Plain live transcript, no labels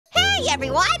Hey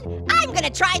everyone, I'm gonna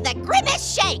try the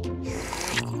Grimace Shake.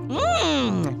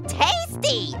 Mmm,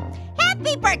 tasty.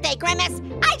 Happy birthday, Grimace.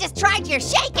 I just tried your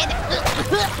shake and...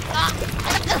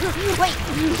 Wait,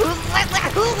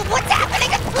 what's happening?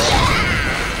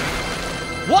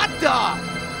 What the?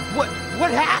 What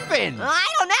happened? I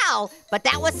don't know, but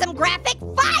that was some graphic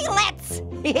violence.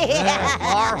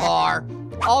 Har.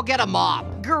 I'll get a mop.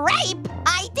 Grape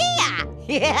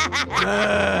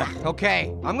idea.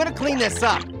 Okay, I'm gonna clean this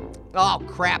up. Oh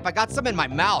crap, I got some in my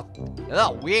mouth.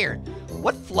 Oh, weird.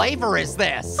 What flavor is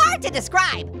this? Hard to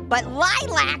describe, but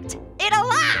lilac-ed it a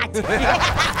lot.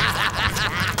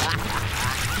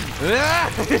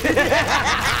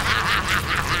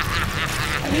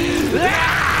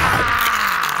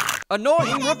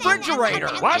 Annoying refrigerator.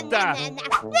 What the?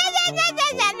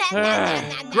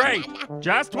 Great,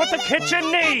 just what the kitchen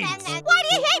needs. Why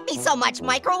do you hate me so much,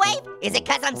 Microwave? Is it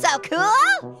because I'm so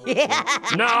cool?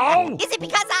 No. Is it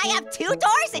because I have 2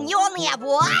 doors and you only have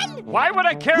 1? Why would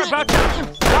I care about you?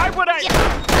 Why would I?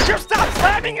 You stop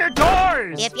slamming your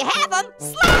doors! If you have them,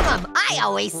 slam them, I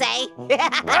always say.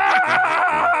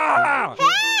 Ah!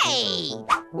 Hey!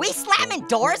 We slamming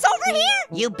doors over here?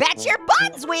 You bet your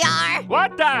buns we are!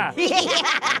 What the? Slam!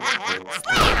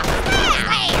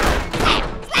 Slam!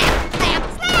 Slam!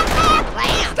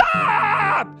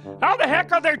 Stop! How the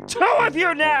heck are there 2 of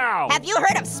you now? Have you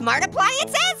heard of smart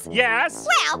appliances? Yes.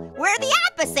 Well, we're the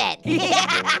opposite.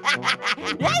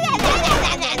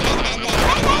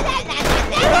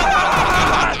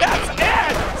 Ah, that's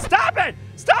it! Stop it!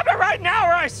 Stop it right now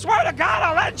or I swear to God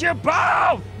I'll let you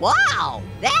both! Wow,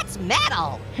 that's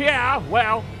metal. Yeah,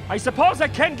 well, I suppose I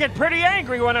can get pretty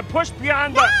angry when I'm pushed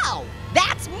beyond the... No,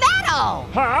 that's metal.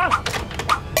 Huh?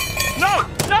 No!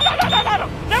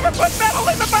 Never put metal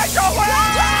in the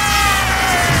microwave!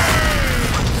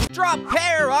 Drop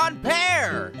pear on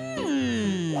pear.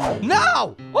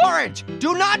 No! Orange,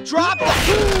 do not drop the...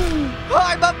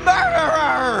 I'm a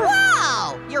murderer!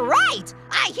 Whoa, you're right.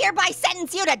 I hereby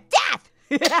sentence you to death.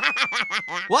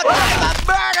 What? I'm a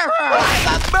murderer! I'm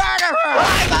a murderer!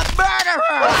 I'm a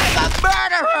murderer! I'm a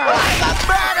murderer! I'm a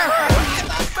murderer!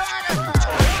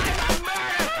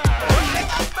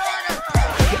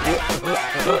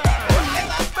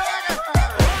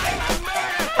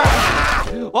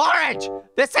 Orange,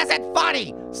 this isn't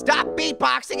funny. Stop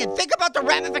beatboxing and think about the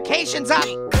ramifications of...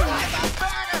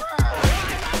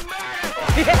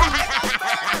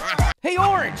 Hey,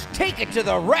 Orange, take it to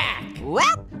the rack.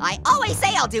 Well, I always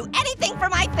say I'll do anything for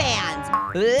my fans.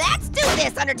 Let's do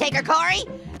this, Undertaker Corey.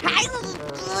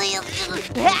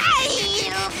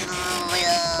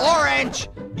 Orange,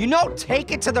 you know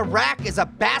take it to the rack is a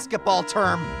basketball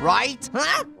term, right?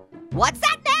 Huh? What's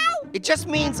that now? It just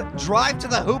means drive to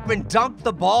the hoop and dunk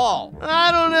the ball. I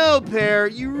don't know, Pear.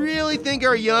 You really think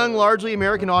our young, largely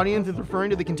American audience is referring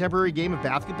to the contemporary game of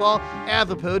basketball as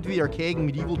opposed to the archaic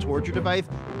medieval torture device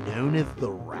known as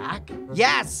the rack?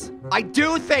 Yes, I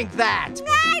do think that.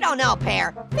 I don't know,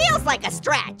 Pear. Feels like a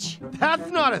stretch.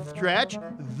 That's not a stretch.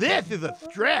 This is a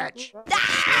stretch.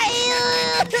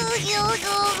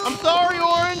 I'm sorry,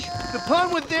 Orange. The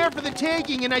pun was there for the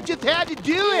taking, and I just had to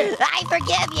do it. I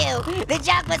forgive you. The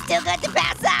joke was too good to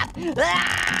pass up.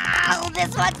 Oh,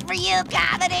 this one's for you,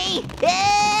 comedy.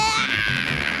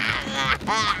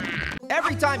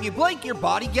 Every time you blink, your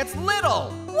body gets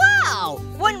little. Wow,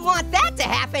 wouldn't want that to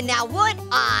happen now, would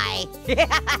I?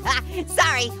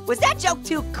 Sorry, was that joke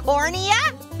too cornea?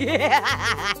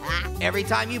 Every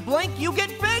time you blink, you get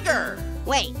bigger.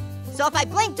 Wait, so if I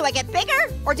blink, do I get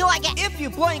bigger, or do I get... If you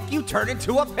blink, you turn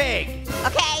into a pig.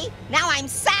 Okay, now I'm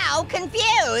so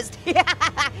confused.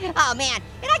 Oh man,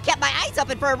 and I kept my eyes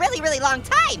open for a really, really long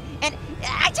time, and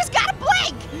I just gotta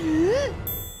blink.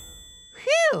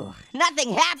 Phew,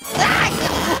 nothing happened.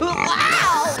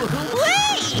 Wow,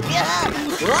 wait,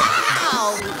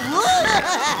 wow.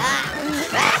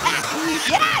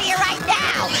 Get out of here right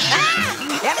now.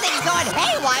 Everything's going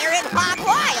haywire and hog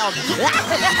wild.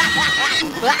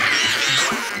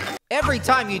 Every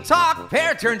time you talk,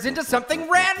 Pear turns into something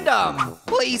random.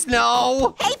 Please,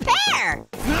 no. Hey, Pear.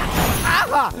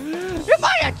 Am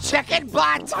I a chicken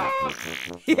butt?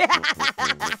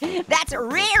 That's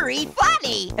really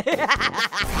funny.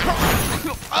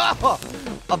 Oh,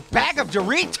 a bag of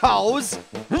Doritos?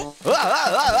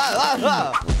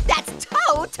 That's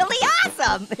totally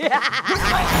awesome.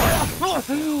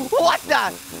 What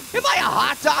the? Am I a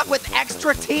hot dog with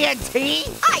extra TNT?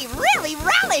 I really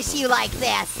relish you like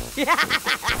this.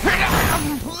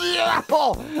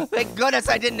 Oh, thank goodness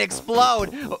I didn't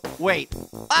explode. Wait.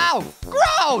 Ow!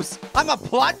 Gross! I'm a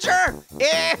plunger?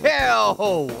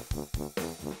 Ew!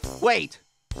 Wait.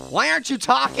 Why aren't you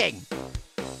talking?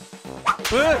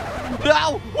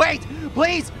 No, wait,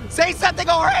 please, say something,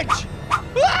 Orange!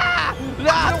 Ah!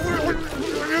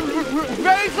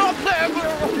 Say something!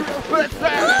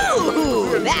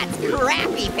 Ooh, that's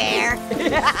crappy, Pear.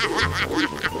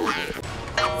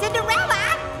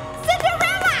 Cinderella!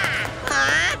 Cinderella!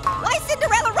 Huh? Why is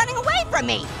Cinderella running away from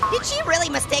me? Did she really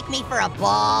mistake me for a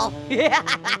ball?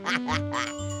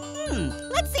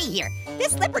 Let's see here.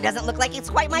 This slipper doesn't look like it's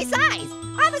quite my size.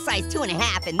 I'm a size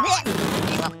 2.5, and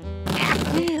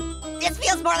this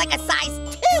feels more like a size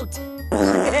toot.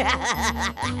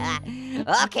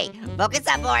 Okay, focus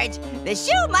up, Orange. The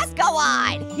shoe must go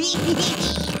on.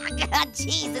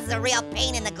 Jeez, this is a real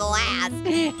pain in the glass.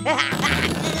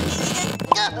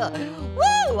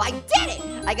 Woo, I did it.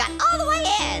 I got all the way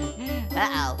in.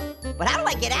 Uh-oh, but how do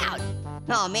I get out?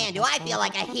 Oh man, do I feel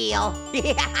like a heel.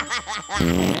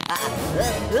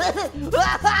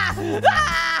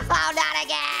 Oh, not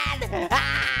again.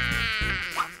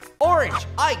 Orange,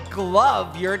 I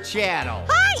glove your channel.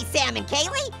 Hi, Sam and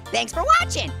Kaylee. Thanks for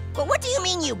watching. But what do you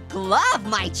mean you glove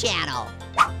my channel?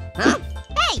 Huh?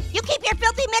 Hey, you keep your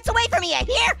filthy mitts away from me, I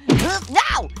hear?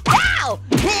 No! No!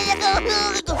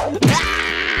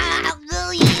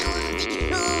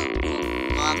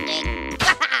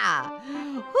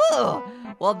 Whew.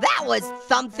 Well, that was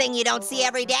something you don't see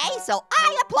every day, so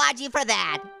I applaud you for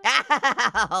that.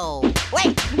 Oh,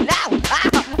 wait, no!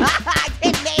 I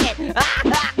didn't make it!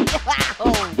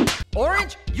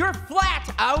 Orange, you're flat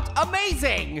out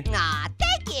amazing. Aw,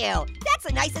 thank you. That's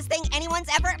the nicest thing anyone's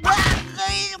ever. No,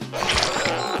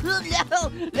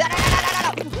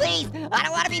 please, I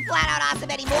don't want to be flat out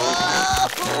awesome anymore.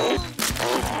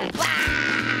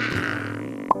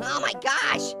 Oh my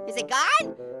gosh, is it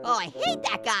gone? Oh, I hate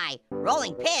that guy.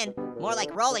 Rolling pin, more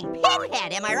like rolling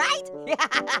pinhead, am I right?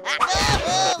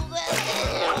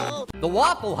 The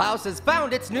Waffle House has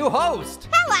found its new host.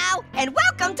 Hello, and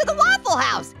welcome to the Waffle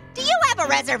House. Do you have a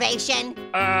reservation?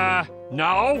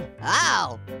 No.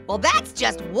 Oh, well that's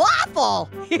just waffle.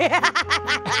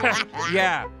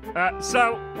 Yeah.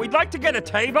 So, we'd like to get a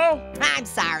table? I'm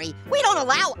sorry, we don't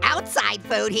allow outside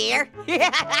food here.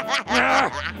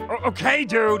 Okay,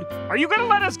 dude. Are you gonna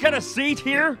let us get a seat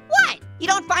here? What? You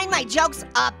don't find my jokes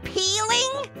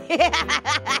appealing?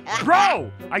 Bro,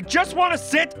 I just want to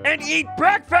sit and eat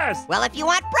breakfast. Well, if you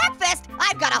want breakfast,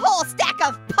 I've got a whole stack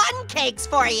of pun cakes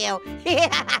for you.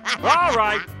 All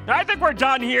right, I think we're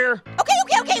done here.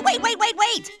 Okay,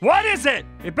 wait. What is it?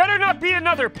 It better not be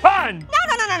another pun.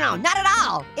 No, not at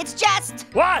all. It's just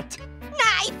What?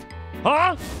 knife.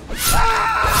 Huh?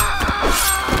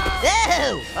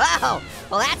 Ooh, oh,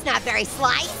 well that's not very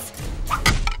slice.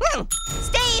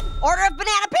 Steve, order of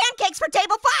banana pancakes for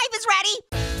table 5 is ready.